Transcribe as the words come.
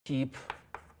keep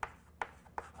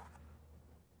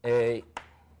A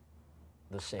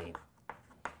the same.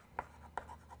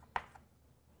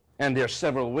 And there are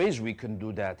several ways we can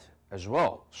do that as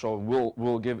well. So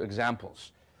we'll give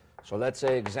examples. So let's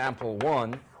say example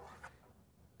 1.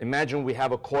 Imagine we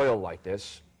have a coil like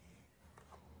this,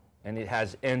 and it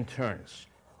has n turns.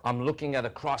 I'm looking at a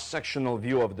cross-sectional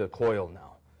view of the coil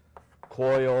now.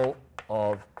 Coil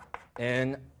of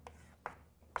n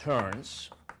turns.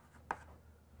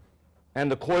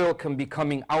 And the coil can be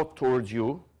coming out towards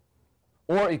you,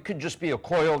 or it could just be a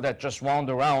coil that just wound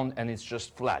around and it's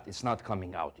just flat. It's not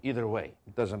coming out. Either way,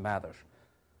 it doesn't matter.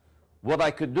 What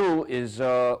I could do is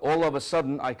all of a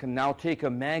sudden I can now take a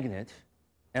magnet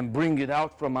and bring it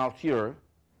out from out here,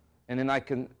 and then I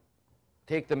can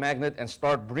take the magnet and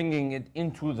start bringing it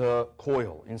into the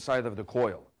coil, inside of the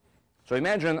coil. So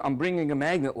imagine I'm bringing a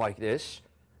magnet like this,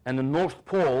 and the North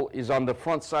Pole is on the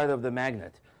front side of the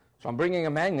magnet. So I'm bringing a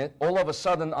magnet. All of a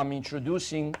sudden, I'm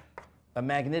introducing a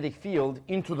magnetic field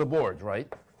into the board, right?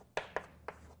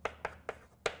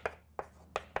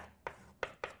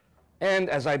 And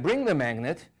as I bring the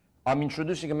magnet, I'm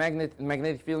introducing a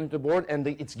magnetic field into the board, and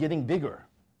it's getting bigger,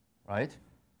 right?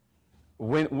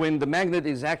 When the magnet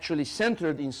is actually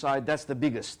centered inside, that's the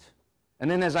biggest. And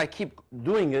then as I keep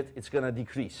doing it, it's going to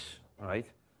decrease, right,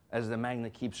 as the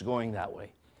magnet keeps going that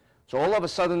way. So all of a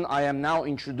sudden, I am now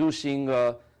introducing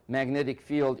a magnetic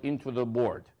field into the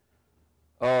board.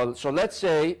 So let's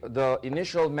say the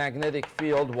initial magnetic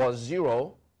field was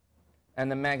 0,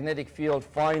 and the magnetic field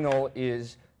final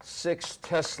is 6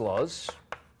 Teslas.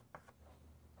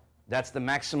 That's the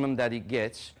maximum that it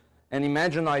gets. And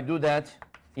imagine I do that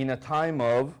in a time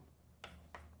of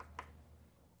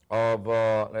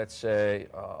let's say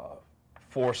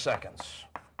 4 seconds.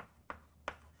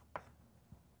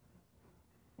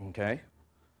 Okay.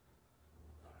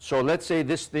 So let's say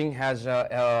this thing has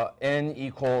n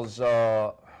equals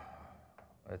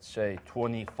let's say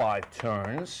 25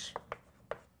 turns.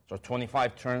 So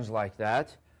 25 turns like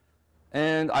that.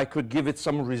 And I could give it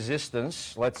some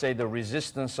resistance. Let's say the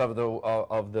resistance of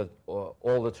all the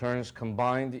turns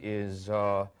combined is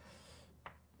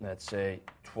let's say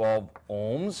 12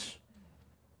 ohms.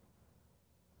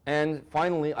 And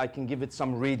finally, I can give it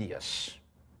some radius.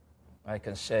 I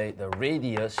can say the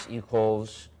radius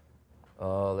equals,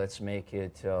 let's make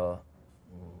it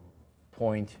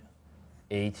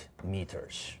 0.8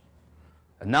 meters.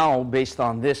 And now, based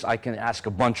on this, I can ask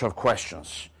a bunch of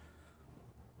questions.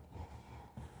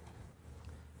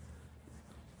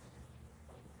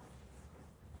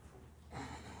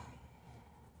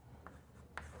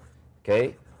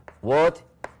 Okay, what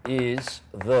is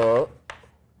the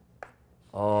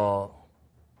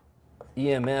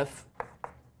EMF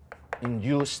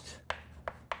induced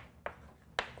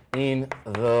in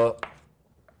the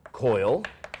coil?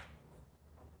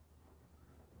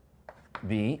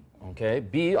 B, okay.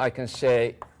 B, I can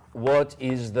say, what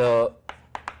is the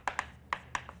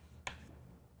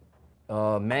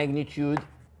magnitude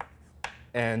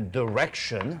and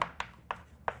direction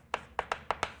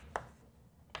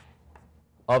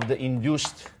of the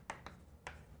induced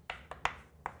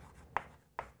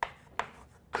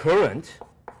current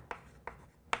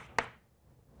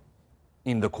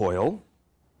in the coil?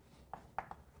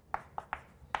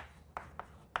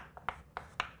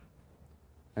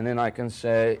 And then I can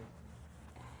say,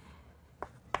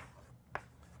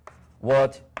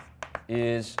 what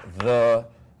is the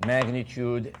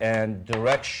magnitude and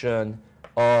direction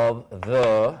of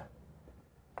the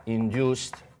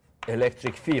induced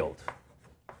electric field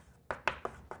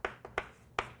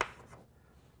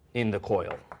in the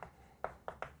coil?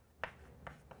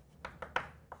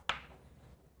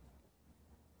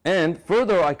 And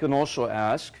further, I can also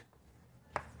ask,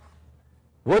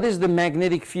 what is the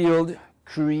magnetic field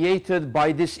created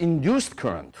by this induced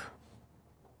current?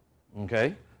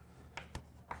 Okay.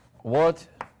 What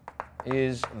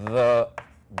is the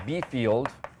B field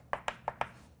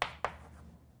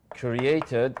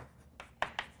created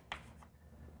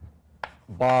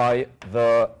by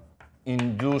the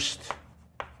induced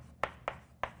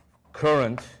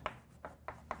current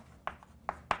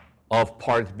of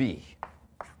part B?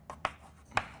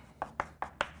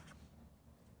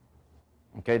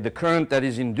 Okay, the current that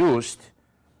is induced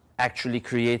actually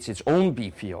creates its own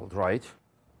B field, right?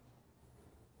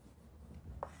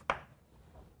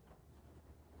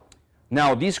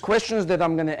 Now, these questions that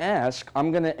I'm going to ask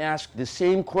the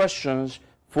same questions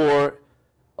for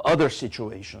other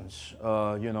situations,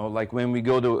 you know, like when we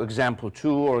go to example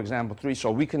 2 or example 3.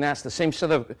 So we can ask the same set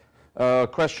of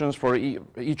questions for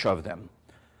each of them.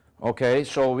 Okay,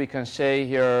 so we can say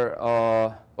here,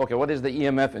 okay, what is the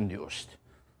EMF induced?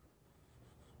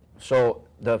 So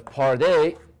the part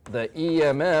A, the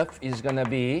EMF is going to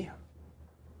be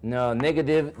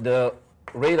negative the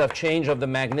rate of change of the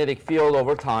magnetic field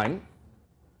over time.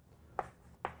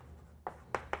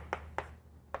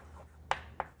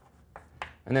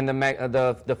 And then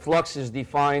the flux is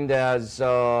defined as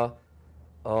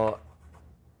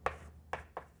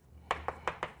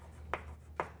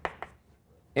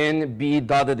NB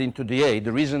dotted into the A.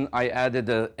 The reason I added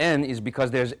the N is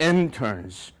because there's N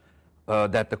turns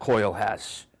that the coil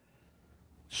has.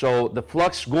 So the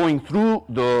flux going through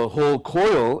the whole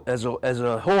coil as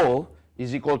a whole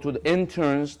is equal to the N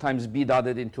turns times B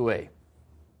dotted into A.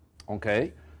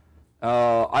 Okay?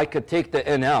 I could take the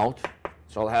N out,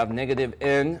 so I'll have negative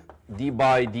N d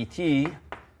by dt.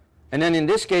 And then in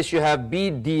this case, you have B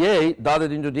dA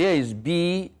dotted into the A is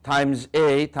B times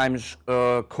A times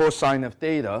cosine of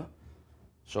theta.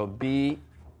 So B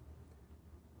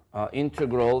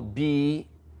integral B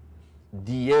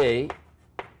dA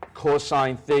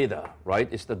cosine theta, right?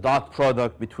 It's the dot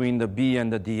product between the B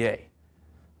and the dA.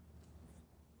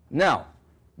 Now,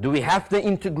 do we have to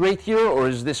integrate here, or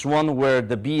is this one where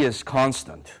the B is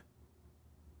constant?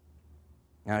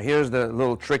 Now, here's the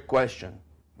little trick question,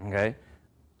 okay?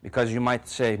 Because you might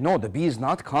say, no, the B is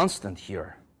not constant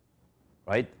here,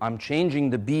 right? I'm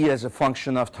changing the B as a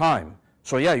function of time.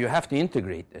 So yeah, you have to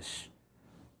integrate this.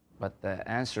 But the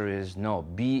answer is no,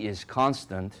 B is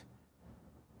constant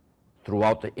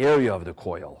throughout the area of the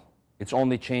coil. It's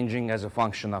only changing as a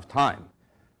function of time,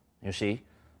 you see?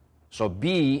 So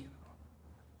B,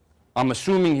 I'm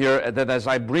assuming here that as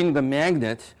I bring the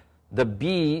magnet, the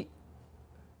B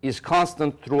is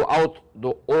constant throughout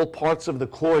all parts of the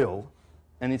coil,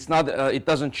 and it's not, it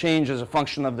doesn't change as a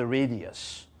function of the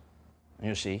radius,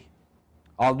 you see?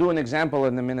 I'll do an example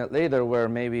in a minute later where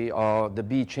maybe the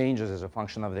B changes as a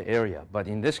function of the area, but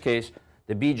in this case,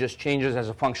 the B just changes as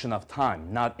a function of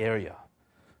time, not area.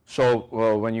 So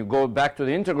when you go back to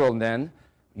the integral then,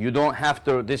 you don't have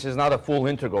to, this is not a full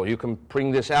integral. You can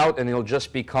bring this out and it'll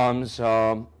just becomes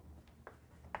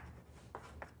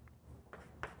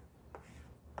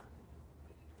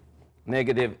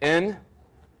negative N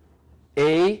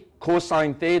A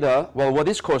cosine theta. Well, what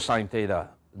is cosine theta?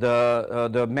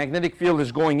 The magnetic field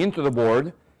is going into the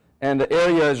board, and the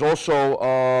area is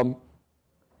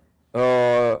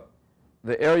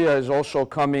also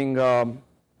coming.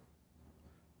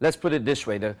 Let's put it this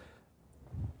way: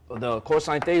 the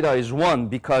cosine theta is 1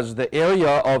 because the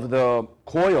area of the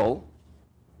coil,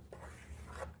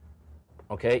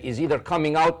 okay, is either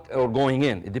coming out or going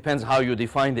in. It depends how you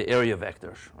define the area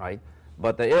vector, right?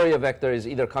 But the area vector is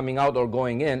either coming out or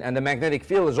going in, and the magnetic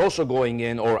field is also going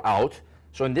in or out.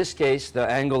 So in this case, the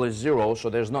angle is 0, so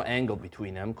there's no angle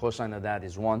between them. Cosine of that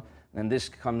is 1. And this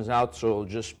comes out, so it'll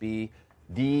just be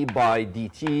d by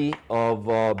dt of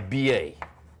BA.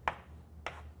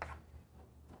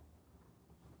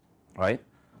 Right?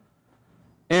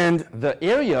 And the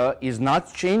area is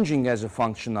not changing as a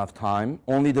function of time,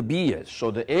 only the B is.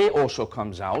 So the A also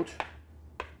comes out.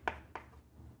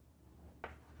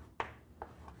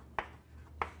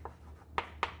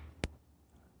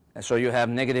 And so you have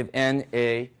negative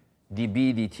NA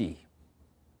dB dt.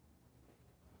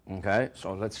 Okay,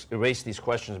 so let's erase these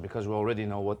questions because we already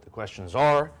know what the questions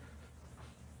are.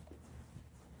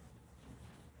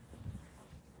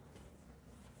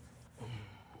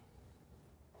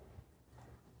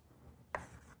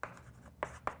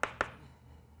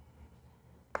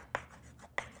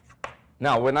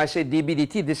 Now, when I say dB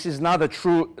dt, this is not a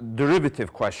true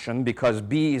derivative question because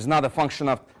B is not a function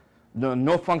of,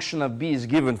 no function of B is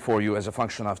given for you as a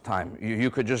function of time. You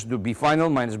could just do B final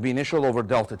minus B initial over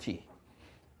delta t.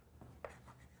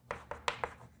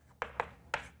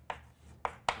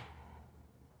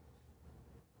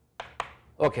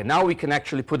 Okay, now we can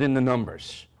actually put in the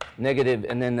numbers. Negative,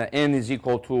 and then the N is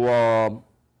equal to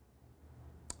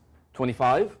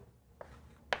 25.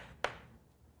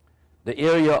 The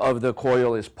area of the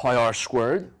coil is pi r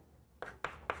squared.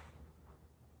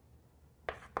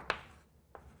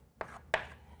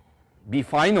 B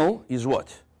final is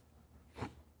what?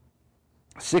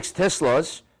 6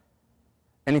 Teslas.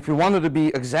 And if we wanted to be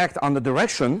exact on the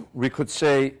direction, we could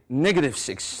say negative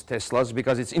 6 Teslas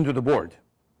because it's into the board.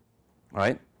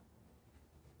 Right?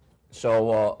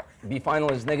 So B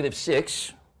final is negative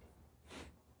 6.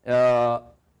 And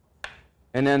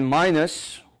then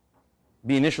minus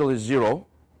B initial is 0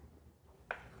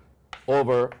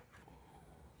 over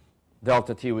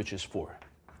delta t, which is 4.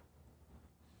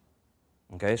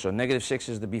 Okay, so negative 6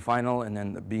 is the B final, and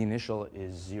then the B initial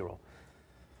is 0.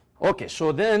 Okay,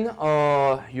 so then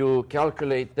you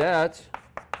calculate that,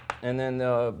 and then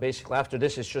basically after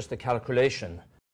this it's just a calculation.